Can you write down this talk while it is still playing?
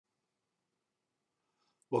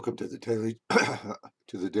Welcome to the daily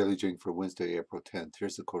to the daily jing for Wednesday, April 10th.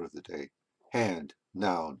 Here's the quote of the day. Hand,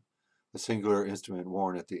 noun, a singular instrument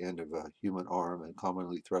worn at the end of a human arm and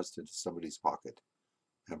commonly thrust into somebody's pocket.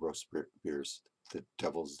 Ambrose Bierce, The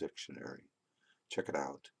Devil's Dictionary. Check it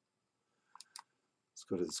out. Let's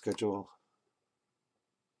go to the schedule.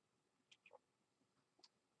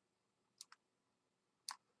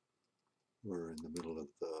 We're in the middle of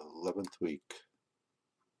the 11th week,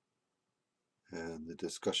 and the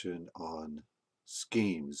discussion on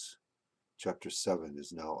schemes, chapter 7,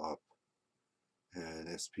 is now up, and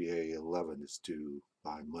SPA 11 is due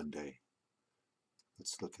by Monday.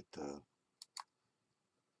 Let's look at the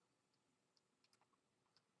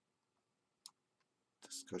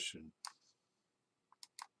discussion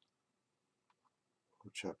for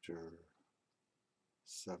chapter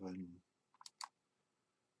 7.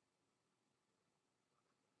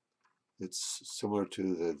 It's similar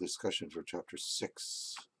to the discussion for chapter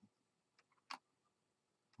 6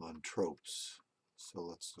 on tropes. So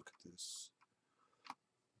let's look at this.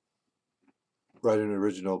 Write an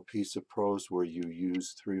original piece of prose where you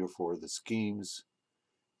use 3 or 4 of the schemes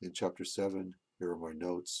in chapter 7. Here are my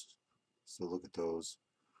notes. So look at those.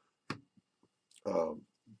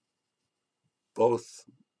 Both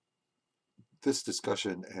this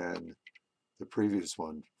discussion and the previous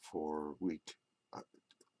one for week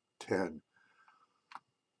 10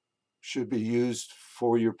 should be used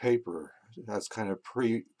for your paper as kind of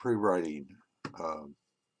pre-writing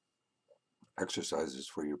exercises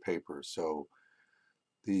for your paper. So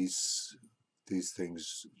these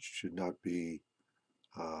things should not be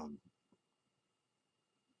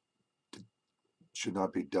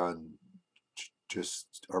done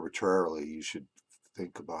just arbitrarily. You should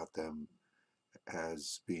think about them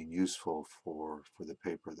as being useful for the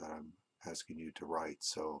paper that I'm asking you to write.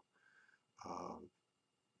 So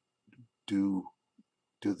do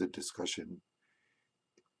the discussion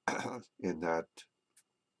in that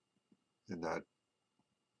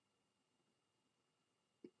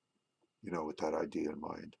with that idea in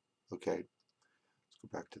mind. Okay, let's go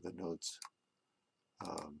back to the notes.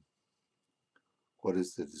 What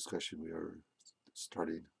is the discussion we are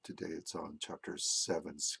starting today? It's on chapter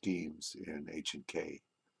 7, schemes in H and K.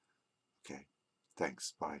 Okay,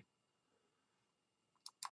 thanks. Bye.